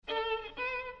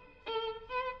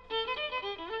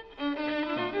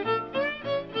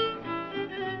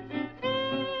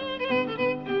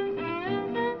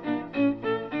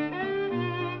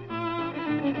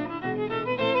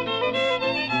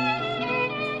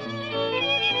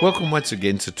Welcome once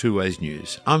again to Two Ways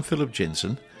News. I'm Philip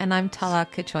Jensen. And I'm Tala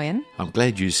Kachoyan. I'm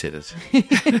glad you said it.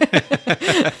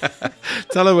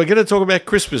 Tala, we're going to talk about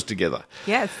Christmas together.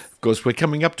 Yes. Of course, we're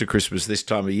coming up to Christmas this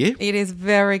time of year. It is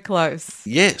very close.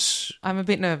 Yes. I'm a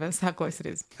bit nervous how close it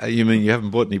is. You mean you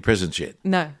haven't bought any presents yet?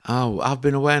 No. Oh, I've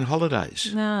been away on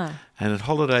holidays. No. And at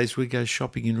holidays, we go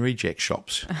shopping in reject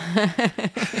shops.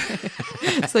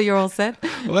 So you're all set?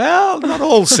 Well, not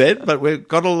all set, but we've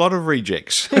got a lot of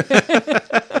rejects.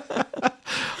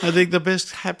 I think the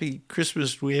best happy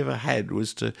Christmas we ever had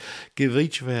was to give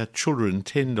each of our children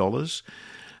 $10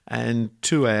 and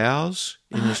 2 hours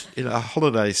in a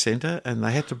holiday centre, and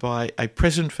they had to buy a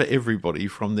present for everybody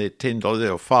from their $10.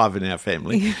 There were 5 in our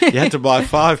family. You had to buy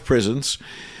 5 presents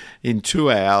in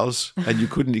 2 hours, and you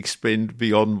couldn't expend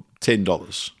beyond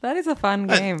 $10. That is a fun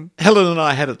game. Helen and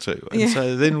I had it too. And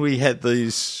so then we had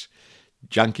these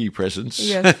junky presents.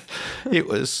 Yes. It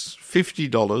was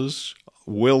 $50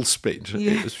 well spent.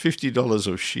 Yeah. It was $50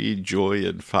 of sheer joy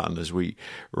and fun as we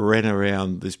ran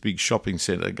around this big shopping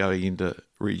centre going into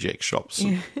reject shops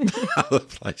and other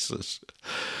places.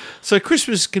 So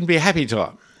Christmas can be a happy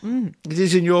time. It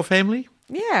is in your family?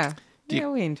 Yeah.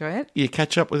 We enjoy it. You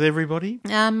catch up with everybody?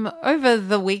 Over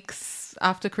the weeks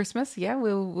after Christmas,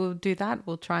 we'll do that.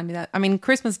 We'll try and do that. I mean,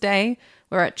 Christmas Day,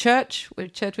 we're at church. We're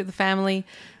at church with the family,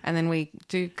 and then we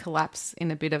do collapse in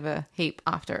a bit of a heap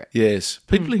after it. Yes.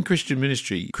 People in Christian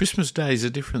ministry, Christmas Day is a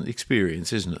different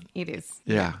experience, isn't it? It is.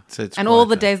 Yeah. So it's and all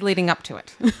the days leading up to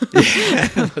it.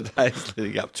 The days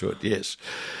leading up to it, yes.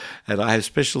 And I have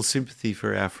special sympathy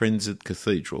for our friends at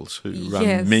cathedrals who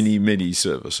run many, many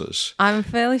services. I'm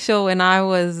fairly sure when I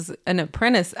was an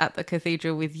apprentice at the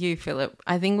cathedral with you, Philip,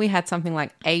 I think we had something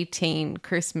like 18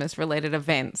 Christmas-related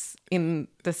events in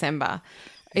December.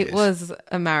 It was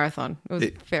a marathon. It was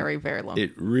very, very long.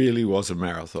 It really was a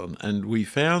marathon. And we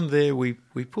found there, we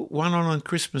put one on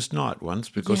Christmas night once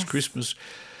because Christmas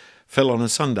fell on a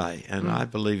Sunday, and I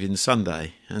believe in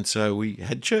Sunday. And so we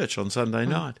had church on Sunday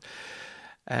night.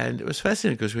 And it was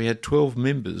fascinating because we had 12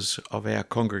 members of our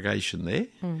congregation there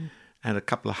and a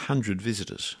couple of hundred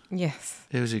visitors. Yes.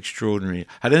 It was extraordinary.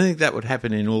 I don't think that would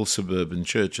happen in all suburban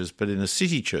churches, but in a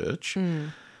city church,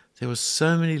 there were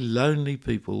so many lonely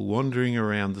people wandering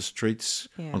around the streets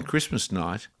on Christmas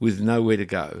night with nowhere to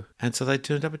go. And so they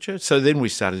turned up at church. So then we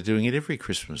started doing it every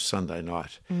Christmas Sunday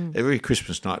night, every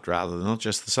Christmas night rather, not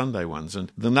just the Sunday ones.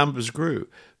 And the numbers grew.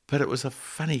 But it was a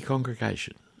funny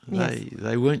congregation. Yes.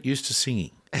 They weren't used to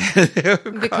singing.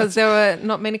 Because there were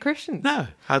not many Christians. No,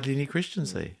 hardly any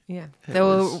Christians there. Yeah. They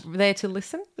were there to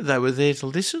listen? They were there to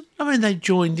listen. I mean, they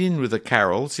joined in with the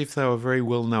carols if they were very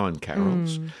well-known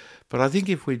carols. But I think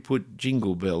if we'd put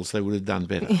jingle bells, they would have done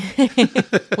better.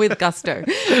 With gusto.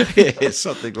 Yeah,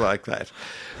 something like that.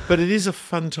 But it is a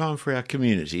fun time for our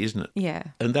community, isn't it? Yeah.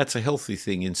 And that's a healthy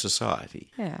thing in society.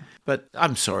 Yeah. But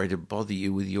I'm sorry to bother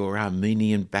you with your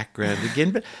Armenian background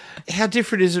again, but how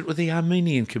different is it with the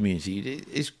Armenian community?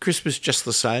 Is Christmas just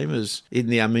the same as in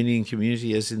the Armenian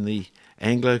community as in the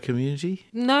Anglo community?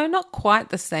 No, not quite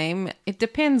the same. It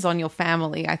depends on your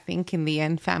family, I think. In the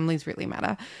end, families really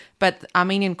matter. But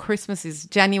Armenian Christmas is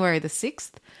January the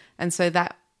 6th, and so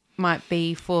that might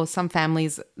be for some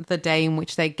families the day in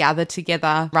which they gather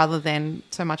together rather than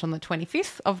so much on the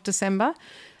 25th of December.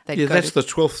 That's the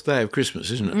 12th day of Christmas,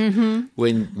 isn't it?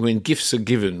 Mm-hmm. When gifts are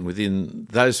given within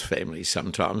those families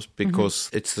sometimes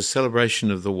because it's the celebration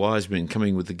of the wise men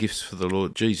coming with the gifts for the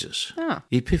Lord Jesus. Oh.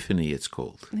 Epiphany, it's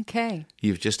called. Okay.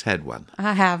 You've just had one.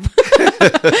 I have.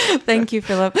 Thank you,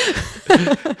 Philip.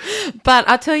 But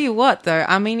I'll tell you what, though,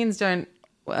 Armenians don't,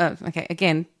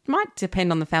 again, might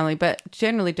depend on the family, but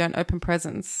generally don't open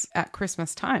presents at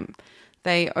Christmas time.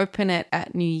 They open it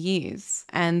at New Year's.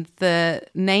 And the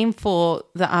name for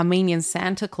the Armenian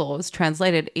Santa Claus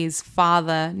translated is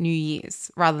Father New Year's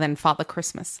rather than Father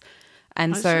Christmas.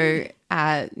 And so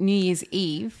New Year's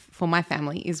Eve for my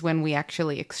family is when we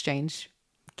actually exchange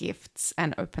gifts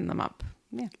and open them up.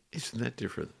 Yeah. Isn't that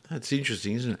different? That's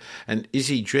interesting, isn't it? And is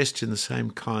he dressed in the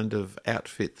same kind of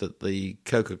outfit that the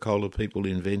Coca-Cola people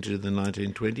invented in the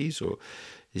 1920s, or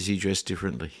is he dressed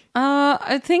differently?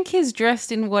 I think he's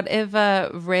dressed in whatever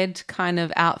red kind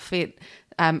of outfit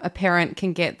a parent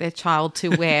can get their child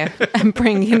to wear and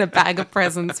bring in a bag of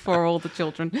presents for all the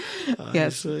children.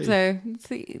 Yes. So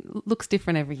it looks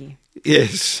different every year.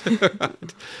 Yes.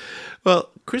 Right. Well,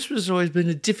 Christmas has always been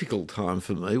a difficult time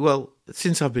for me. Well,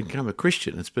 since I've become a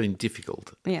Christian, it's been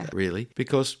difficult, really,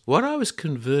 because what I was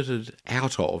converted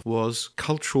out of was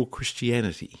cultural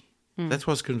Christianity. That's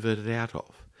what I was converted out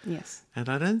of. Yes. And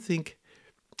I don't think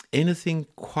anything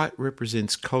quite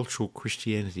represents cultural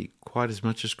Christianity quite as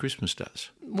much as Christmas does.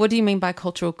 What do you mean by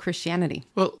cultural Christianity?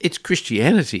 Well, it's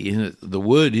Christianity, and the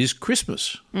word is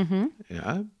Christmas.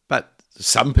 Mm-hmm. But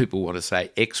some people want to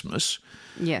say Xmas.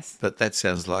 Yes. But that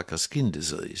sounds like a skin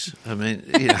disease. I mean,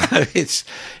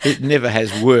 it never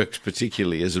has worked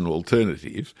particularly as an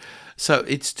alternative. So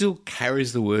it still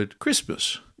carries the word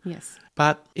Christmas. Yes.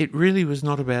 But it really was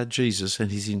not about Jesus and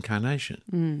his incarnation.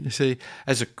 You see,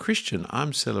 as a Christian,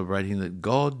 I'm celebrating that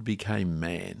God became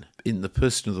man in the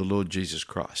person of the Lord Jesus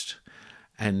Christ.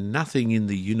 And nothing in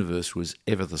the universe was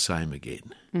ever the same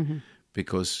again,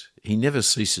 because he never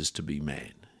ceases to be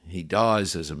man. He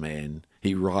dies as a man.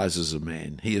 He rises as a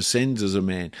man. He ascends as a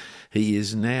man. He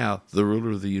is now the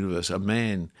ruler of the universe. A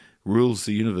man rules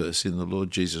the universe in the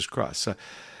Lord Jesus Christ. So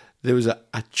there was a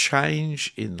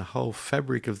change in the whole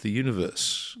fabric of the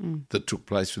universe that took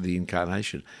place with the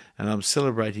incarnation. And I'm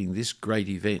celebrating this great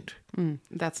event.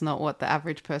 That's not what the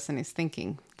average person is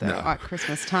thinking, though, at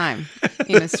Christmas time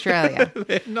in Australia.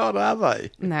 They're not, are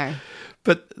they? No.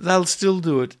 But they'll still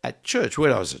do it at church.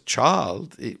 When I was a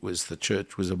child, the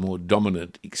church was a more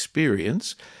dominant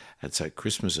experience. And so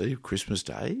Christmas Eve, Christmas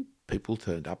Day, people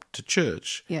turned up to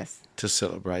church to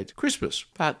celebrate Christmas.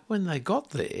 But when they got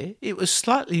there, it was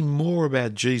slightly more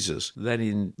about Jesus than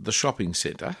in the shopping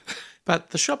centre.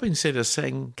 But the shopping centre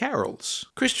sang carols,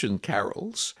 Christian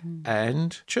carols,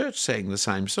 and church sang the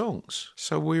same songs.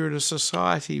 So we were in a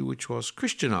society which was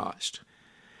Christianised.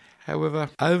 However,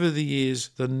 over the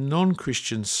years, the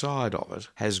non-Christian side of it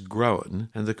has grown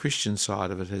and the Christian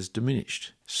side of it has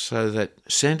diminished, so that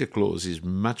Santa Claus is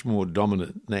much more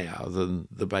dominant now than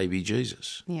the baby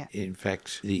Jesus. Yeah. In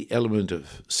fact, the element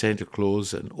of Santa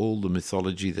Claus and all the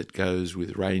mythology that goes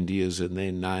with reindeers and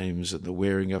their names and the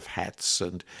wearing of hats,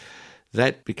 and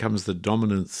that becomes the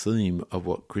dominant theme of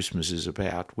what Christmas is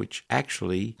about, which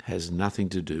actually has nothing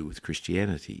to do with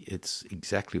Christianity. It's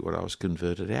exactly what I was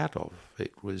converted out of.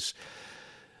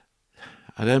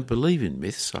 I don't believe in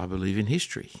myths, I believe in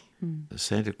history.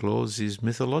 Santa Claus is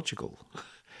mythological.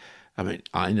 I mean,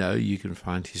 I know you can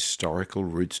find historical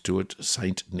roots to it.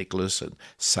 Saint Nicholas, and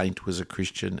Saint was a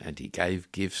Christian and he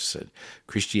gave gifts, and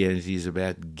Christianity is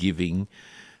about giving.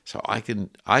 So I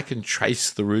can trace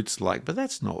the roots, but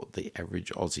that's not what the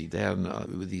average Aussie down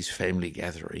with his family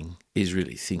gathering is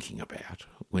really thinking about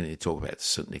when they talk about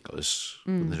St. Nicholas,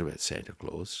 when they talk about Santa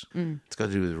Claus. It's got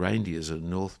to do with reindeers and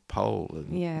North Pole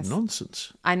and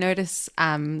nonsense. I notice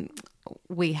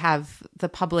we have the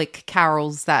public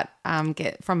carols that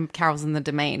get from Carols in the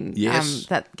Domain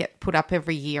that get put up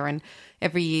every year, and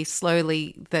every year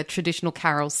slowly the traditional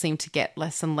carols seem to get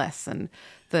less and less, and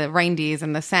the reindeers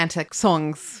and the Santa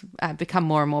songs become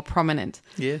more and more prominent.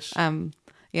 Yes. I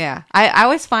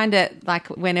always find it like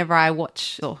whenever I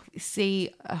watch or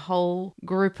see a whole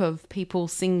group of people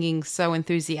singing so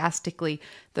enthusiastically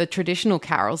the traditional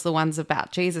carols, the ones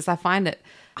about Jesus, I find it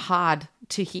hard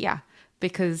to hear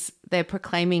because they're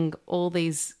proclaiming all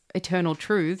these eternal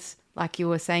truths, like you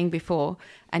were saying before,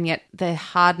 and yet their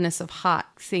hardness of heart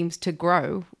seems to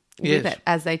grow with it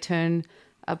as they turn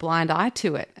a blind eye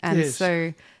to it. And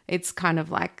so it's kind of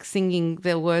like singing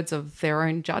the words of their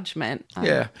own judgment.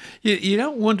 You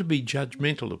don't want to be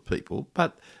judgmental of people,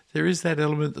 but there is that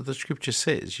element that the scripture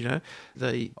says,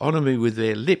 they honour me with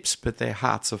their lips, but their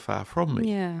hearts are far from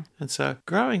me. Yeah. And so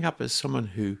growing up as someone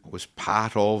who was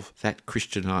part of that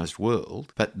Christianised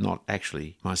world, but not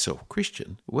actually myself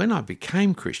Christian, when I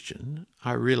became Christian,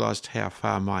 I realised how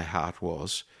far my heart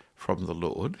was from the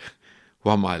Lord,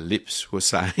 while my lips were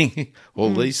saying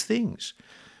all these things.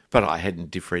 But I hadn't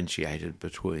differentiated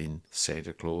between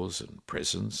Santa Claus and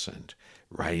presents and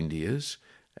reindeers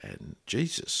and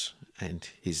Jesus and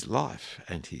his life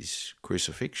and his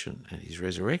crucifixion and his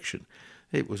resurrection.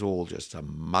 It was all just a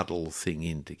muddle thing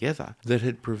in together that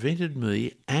had prevented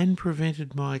me and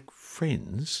prevented my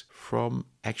friends from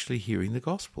actually hearing the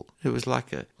gospel. It was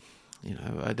like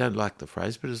I don't like the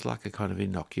phrase, but it's like a kind of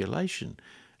inoculation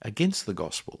against the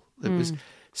gospel. It was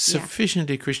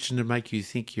sufficiently Christian to make you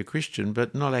think you're Christian,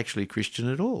 but not actually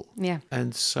Christian at all. Yeah.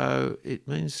 And so it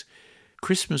means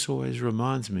Christmas always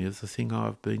reminds me of the thing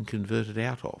I've been converted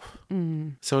out of.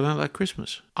 So I don't like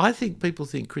Christmas. I think people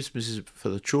think Christmas is for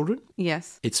the children.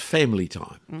 Yes. It's family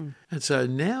time. And so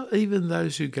now even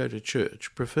those who go to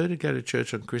church prefer to go to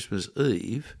church on Christmas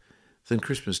Eve than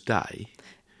Christmas Day.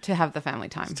 To have the family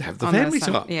time. To have the family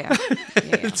time. Yeah.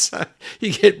 So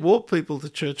you get more people to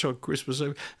church on Christmas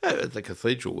Eve. At the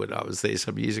cathedral when I was there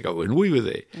some years ago, when we were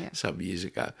there some years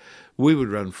ago, we would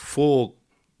run 4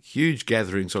 huge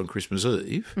gatherings on Christmas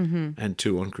Eve and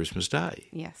 2 on Christmas Day.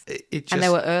 Yes. And they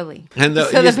were early. And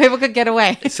so that people could get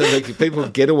away. So that people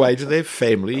could get away to their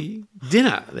family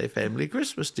dinner, their family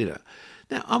Christmas dinner.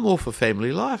 Now, I'm all for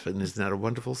family life, and isn't that a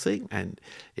wonderful thing? And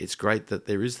it's great that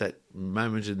there is that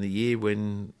moment in the year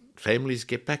when families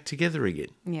get back together again.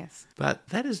 Yes. But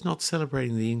that is not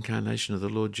celebrating the incarnation of the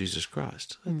Lord Jesus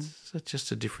Christ. That's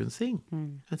just a different thing.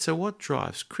 And so what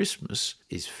drives Christmas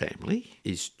is family,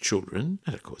 is children,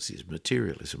 and of course is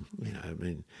materialism. You know, I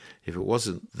mean, if it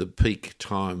wasn't the peak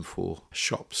time for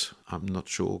shops, I'm not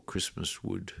sure Christmas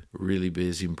would really be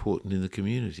as important in the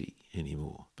community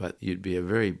anymore. But you'd be a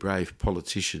very brave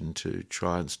politician to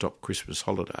try and stop Christmas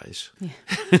holidays.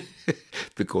 Yeah.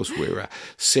 Because we're a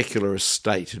secular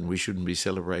state and we shouldn't be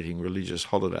celebrating religious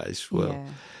holidays. Well,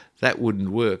 that wouldn't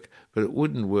work. But it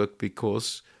wouldn't work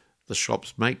because the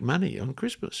shops make money on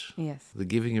Christmas. Yes. The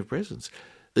giving of presents.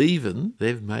 Even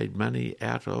they've made money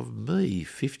out of me,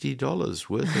 $50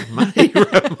 worth of money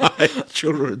from my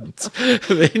children's.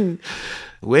 Then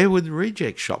where would the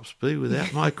reject shops be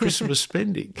without my Christmas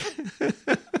spending?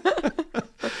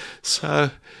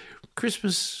 So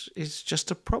Christmas is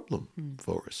just a problem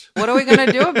for us. What are we going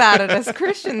to do about it as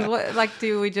Christians?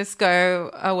 Do we just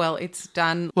go, oh, well, it's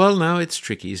done? Well, no, it's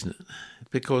tricky, isn't it?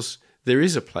 Because there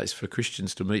is a place for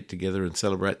Christians to meet together and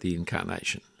celebrate the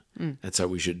incarnation. And so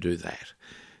we should do that,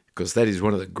 because that is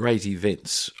one of the great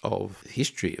events of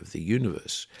history of the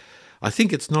universe. I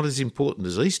think it's not as important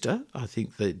as Easter. I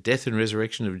think the death and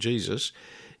resurrection of Jesus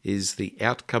is the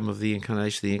outcome of the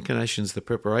incarnation. The incarnation is the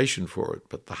preparation for it.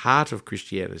 But the heart of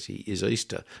Christianity is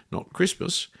Easter, not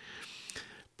Christmas.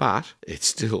 But it's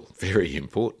still very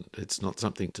important. It's not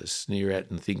something to sneer at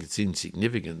and think it's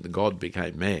insignificant. The God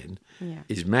became man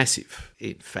is massive.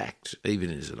 In fact,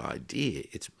 even as an idea,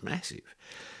 it's massive.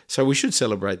 So we should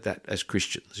celebrate that as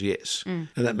Christians, yes. And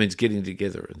that means getting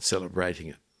together and celebrating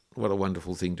it. What a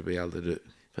wonderful thing to be able to do.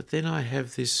 But then I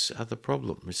have this other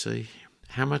problem, you see.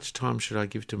 How much time should I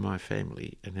give to my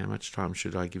family and how much time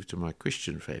should I give to my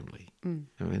Christian family?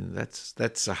 I mean,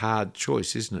 that's a hard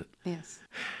choice, isn't it? Yes.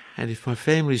 And if my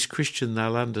family's Christian,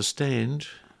 they'll understand.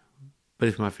 But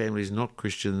if my family's not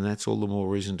Christian, that's all the more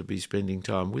reason to be spending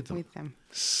time with them.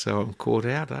 So I'm caught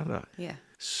out, aren't I? Yeah.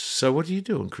 So what do you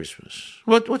do on Christmas?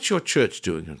 What's your church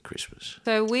doing on Christmas?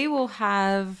 So we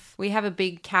have a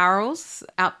big carols,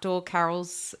 outdoor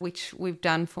carols, which we've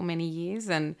done for many years,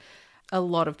 and a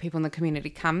lot of people in the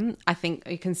community come. I think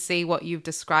you can see what you've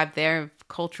described there of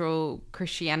cultural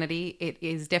Christianity. It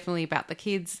is definitely about the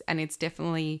kids, and it's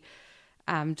definitely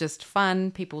just fun.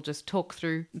 People just talk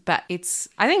through. But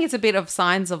I think it's a bit of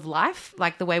signs of life,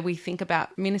 like the way we think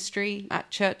about ministry at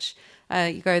church.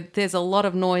 There's a lot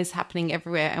of noise happening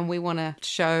everywhere, and we want to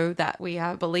show that we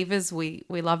are believers. We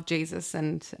love Jesus,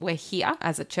 and we're here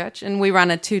as a church, and we run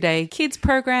a 2-day kids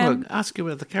program. Well, ask you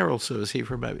about the carol service here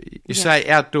for a moment. You say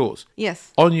outdoors.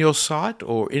 Yes. On your site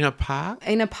or in a park?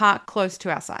 In a park close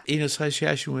to our site. In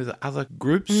association with other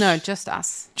groups? No, just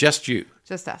us. Just you?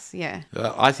 Just us, yeah.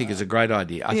 I think it's a great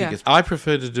idea. I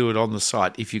prefer to do it on the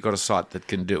site if you've got a site that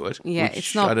can do it. Yeah,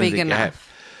 it's not big enough.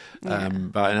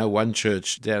 But I know one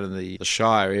church down in the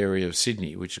Shire area of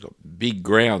Sydney, which has got big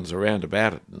grounds around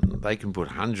about it, and they can put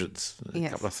hundreds, a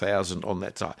couple of thousand on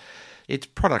that site. It's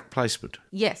product placement.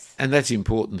 Yes. And that's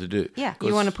important to do. Yeah,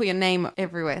 you want to put your name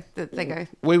everywhere that they go.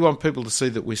 We want people to see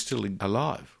that we're still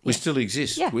alive. We still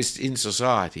exist. Yeah. We're in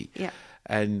society. Yeah.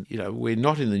 And, we're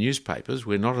not in the newspapers.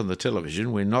 We're not on the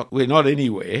television. We're not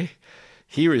anywhere.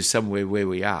 Here is somewhere where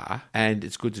we are, and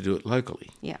it's good to do it locally.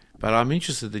 Yeah. But I'm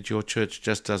interested that your church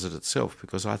just does it itself,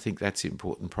 because I think that's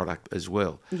important product as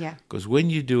well. Yeah. Because when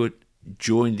you do it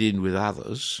joined in with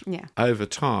others, over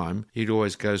time, it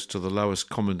always goes to the lowest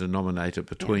common denominator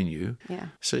between you. Yeah.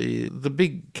 So the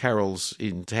big carols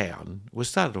in town were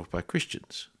started off by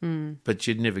Christians, but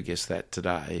you'd never guess that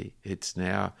today. It's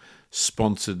now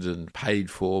sponsored and paid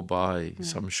for by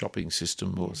some shopping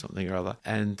system or something or other.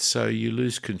 And so you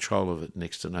lose control of it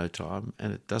next to no time,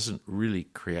 and it doesn't really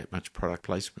create much product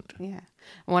placement. Yeah.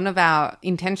 One of our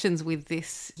intentions with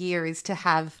this year is to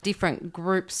have different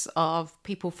groups of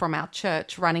people from our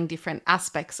church running different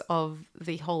aspects of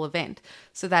the whole event,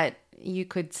 so that you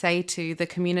could say to the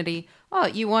community, oh,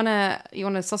 you want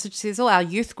a sausage sizzle? Our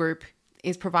youth group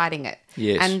is providing it.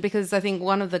 Yes. And because I think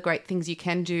one of the great things you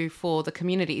can do for the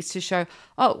community is to show,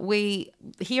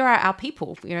 here are our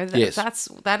people.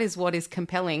 That is what is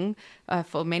compelling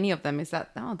for many of them, is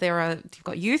that you've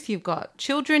got youth, you've got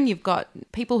children, you've got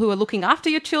people who are looking after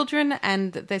your children,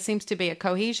 and there seems to be a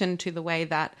cohesion to the way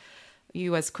that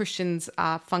you as Christians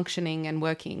are functioning and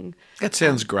working. That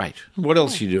sounds great. What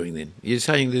else are you doing then? You're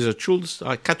saying there's a children's...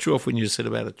 I cut you off when you said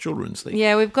about a children's thing.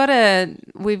 Yeah,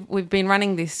 we've been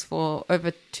running this for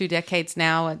over 2 decades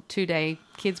now, a 2-day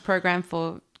kids program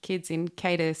for kids in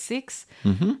K to 6.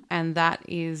 And that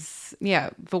is,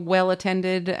 for well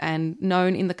attended and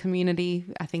known in the community.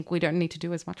 I think we don't need to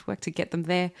do as much work to get them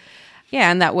there. Yeah,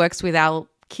 and that works with our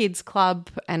kids club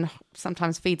and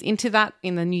sometimes feeds into that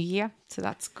in the new year. So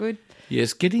that's good.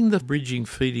 Yes, getting the bridging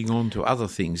feeding on to other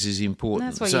things is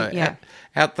important. That's what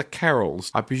out the carols,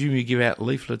 I presume you give out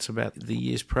leaflets about the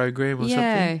year's program or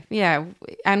something? Yeah.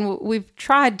 And we've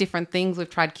tried different things. We've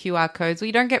tried QR codes.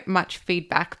 We don't get much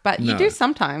feedback, but you do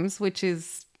sometimes, which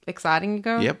is exciting. You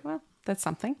go, well, that's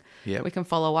something we can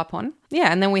follow up on.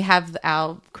 Yeah, and then we have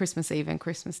our Christmas Eve and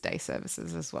Christmas Day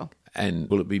services as well. And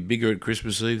will it be bigger at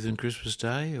Christmas Eve than Christmas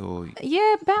Day? Or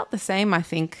yeah, about the same, I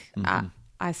think.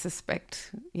 I suspect,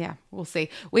 we'll see.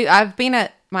 I've been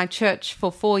at my church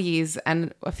for 4 years,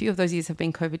 and a few of those years have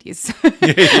been COVID years.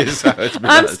 So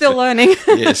I'm still learning.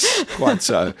 Yes, quite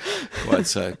so.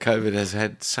 COVID has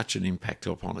had such an impact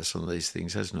upon us on these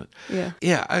things, hasn't it? Yeah.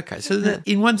 Yeah, okay. So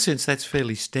in one sense, that's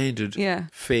fairly standard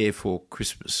fare for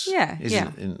Christmas, isn't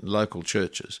it, in local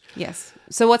churches? Yes.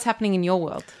 So what's happening in your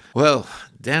world? Well,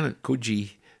 down at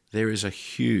Coogee, there is a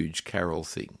huge carol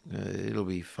thing. It'll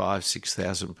be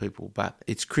 5,000-6,000 people, but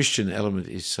its Christian element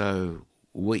is so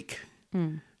weak.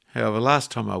 However,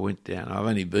 last time I went down, I've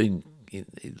only been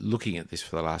looking at this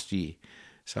for the last year.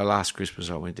 So last Christmas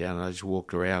I went down and I just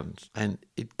walked around, and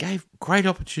it gave great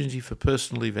opportunity for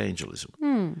personal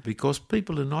evangelism because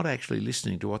people are not actually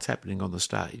listening to what's happening on the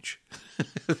stage.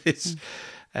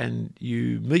 And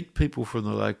you meet people from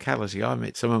the locality. I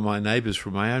met some of my neighbours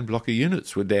from my own block of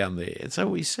units were down there. And so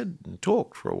we sat and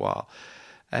talked for a while.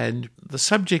 And the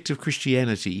subject of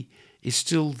Christianity is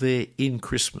still there in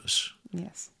Christmas.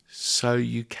 Yes. So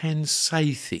you can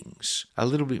say things a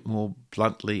little bit more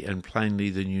bluntly and plainly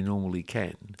than you normally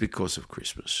can because of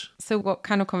Christmas. So what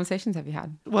kind of conversations have you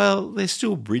had? Well, they're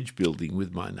still bridge building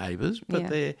with my neighbours, but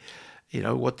they're...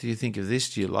 what do you think of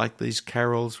this? Do you like these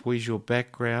carols? Where's your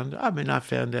background? I mean, I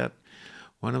found out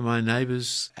one of my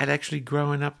neighbours had actually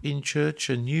grown up in church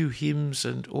and knew hymns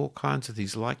and all kinds of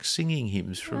things, like singing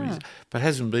hymns from his, but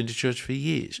hasn't been to church for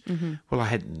years. Well, I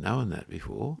hadn't known that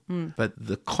before, but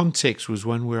the context was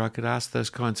one where I could ask those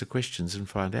kinds of questions and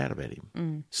find out about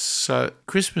him. So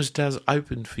Christmas does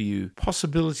open for you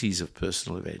possibilities of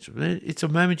personal evangelism. It's a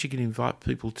moment you can invite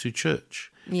people to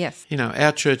church. Yes.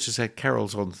 Our church has had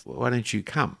carols on, why don't you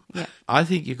come? Yeah. I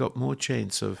think you've got more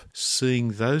chance of seeing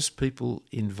those people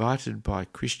invited by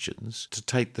Christians to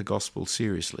take the gospel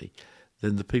seriously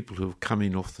than the people who have come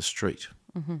in off the street,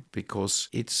 because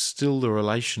it's still the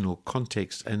relational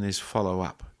context and there's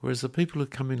follow-up. Whereas the people who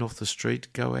come in off the street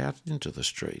go out into the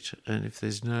street, and if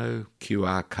there's no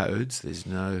QR codes, there's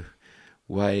no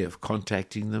way of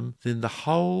contacting them, then the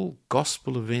whole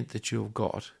gospel event that you've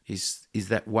got is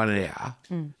that 1 hour,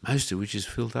 most of which is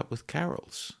filled up with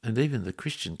carols. And even the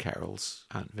Christian carols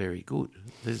aren't very good.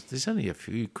 There's only a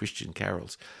few Christian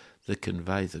carols that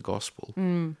convey the gospel.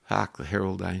 Hark the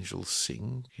Herald Angels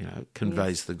Sing,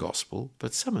 conveys the gospel.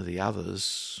 But some of the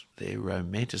others, they're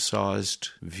romanticised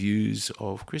views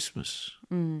of Christmas.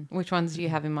 Which ones do you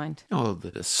have in mind? Oh,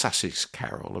 the Sussex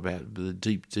carol about the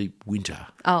deep, deep winter.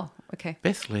 Oh, okay.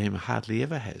 Bethlehem hardly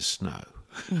ever has snow.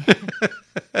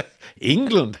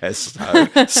 England has snow.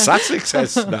 Sussex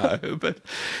has snow. But,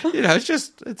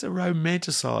 it's a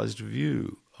romanticised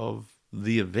view of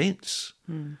the events,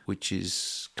 which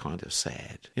is kind of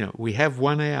sad. We have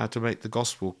 1 hour to make the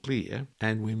gospel clear,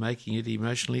 and we're making it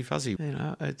emotionally fuzzy.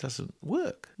 It doesn't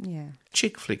work. Yeah.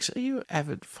 Chick flicks. Are you an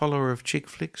avid follower of chick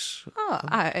flicks? Oh,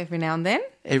 every now and then.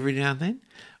 Every now and then?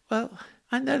 Well,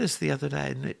 I noticed the other day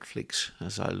on Netflix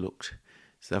as I looked.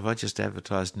 So have I just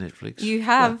advertised Netflix? You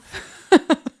have.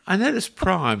 Well, I noticed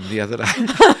Prime the other day.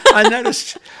 I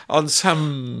noticed on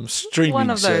some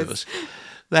streaming service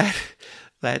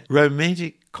that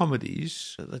romantic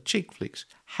comedies, the chick flicks,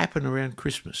 happen around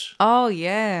Christmas. Oh,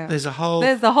 yeah. There's the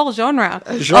whole genre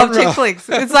of chick flicks.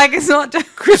 It's like it's not just...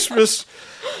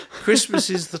 Christmas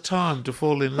is the time to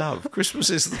fall in love. Christmas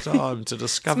is the time to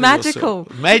discover magical.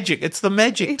 Yourself. Magic. It's the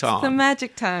magic time. It's the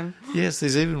magic time. Yes,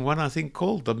 there's even one, I think,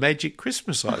 called The Magic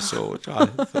Christmas I saw, which I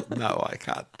thought, no, I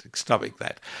can't stomach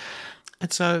that.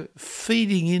 And so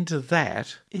feeding into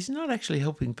that is not actually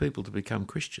helping people to become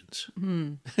Christians.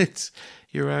 It's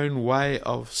your own way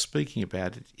of speaking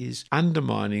about it is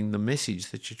undermining the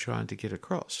message that you're trying to get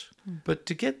across. But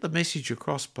to get the message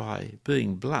across by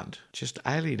being blunt just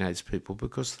alienates people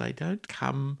because they don't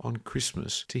come on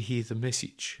Christmas to hear the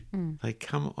message. They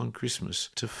come on Christmas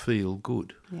to feel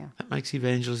good. Yeah. That makes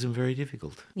evangelism very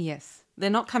difficult. Yes.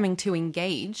 They're not coming to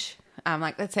engage.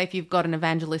 Like, let's say if you've got an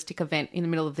evangelistic event in the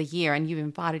middle of the year and you've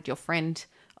invited your friend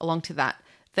along to that,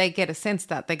 they get a sense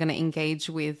that they're going to engage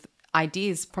with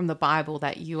ideas from the Bible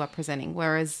that you are presenting.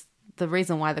 Whereas the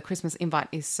reason why the Christmas invite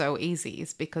is so easy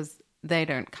is because they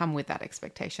don't come with that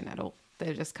expectation at all.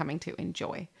 They're just coming to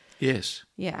enjoy. Yes.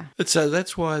 Yeah. So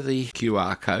that's why the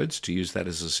QR codes, to use that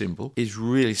as a symbol, is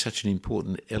really such an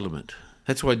important element.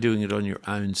 That's why doing it on your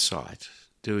own site,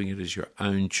 doing it as your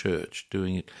own church,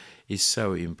 doing it is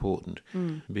so important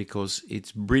because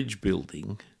it's bridge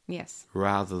building Yes.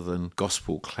 rather than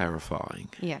gospel clarifying.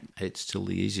 Yeah. It's still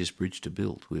the easiest bridge to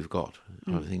build we've got.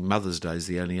 I think Mother's Day is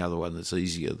the only other one that's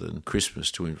easier than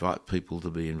Christmas to invite people to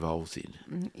be involved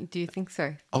in. Do you think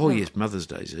so? Oh, yes, Mother's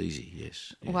Day is easy,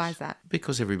 yes. Why is that?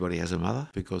 Because everybody has a mother,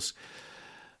 because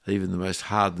even the most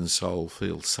hardened soul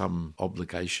feels some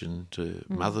obligation to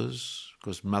mothers,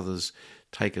 because mothers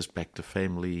take us back to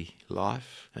family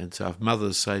life. And so if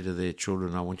mothers say to their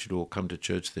children, I want you to all come to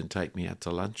church, then take me out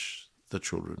to lunch, the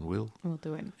children will. We'll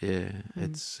do it. Yeah,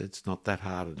 it's not that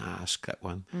hard an ask, that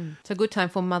one. It's a good time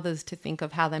for mothers to think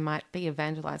of how they might be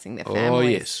evangelising their families. Oh,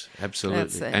 yes,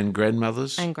 absolutely. And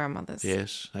grandmothers. And grandmothers.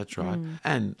 Yes, that's right.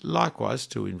 And likewise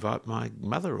to invite my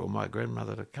mother or my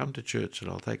grandmother to come to church and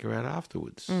I'll take her out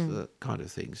afterwards, that kind of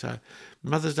thing. So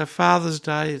Mother's Day, Father's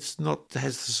Day, it's not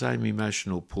has the same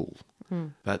emotional pull.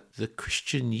 But the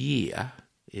Christian year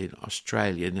in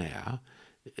Australia now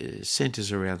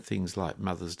centres around things like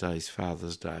Mother's Days,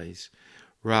 Father's Days,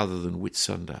 rather than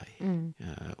Whitsunday,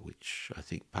 which I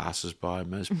think passes by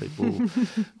most people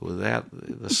without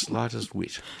the slightest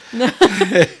wit.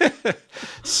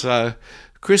 So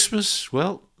Christmas,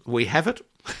 well, we have it.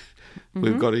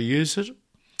 We've got to use it.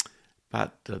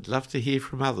 But I'd love to hear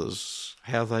from others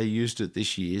how they used it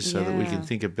this year so that we can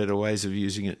think of better ways of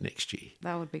using it next year.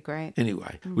 That would be great.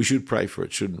 Anyway, we should pray for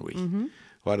it, shouldn't we?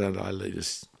 Why don't I lead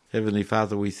us? Heavenly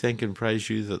Father, we thank and praise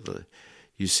you that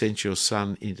you sent your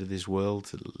Son into this world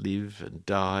to live and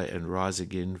die and rise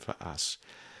again for us.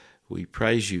 We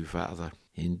praise you, Father,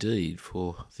 indeed,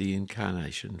 for the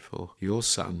incarnation, for your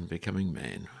Son becoming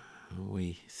man.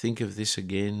 We think of this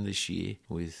again this year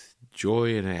with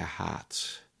joy in our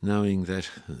hearts, knowing that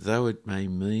though it may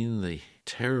mean the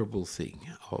terrible thing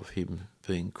of him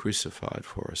being crucified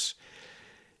for us,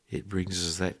 it brings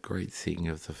us that great thing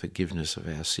of the forgiveness of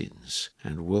our sins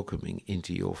and welcoming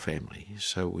into your family.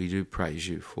 So we do praise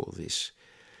you for this.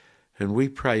 And we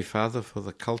pray, Father, for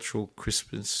the cultural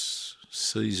Christmas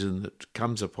season that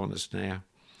comes upon us now,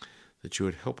 that you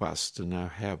would help us to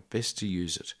know how best to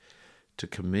use it to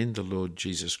commend the Lord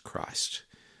Jesus Christ,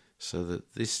 so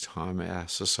that this time our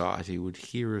society would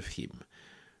hear of him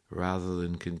rather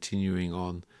than continuing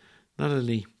on not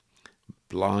only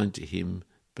blind to him,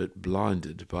 but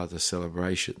blinded by the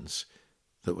celebrations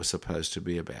that were supposed to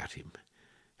be about him.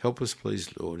 Help us, please,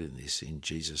 Lord, in this, in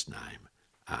Jesus' name.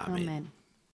 Amen. Amen.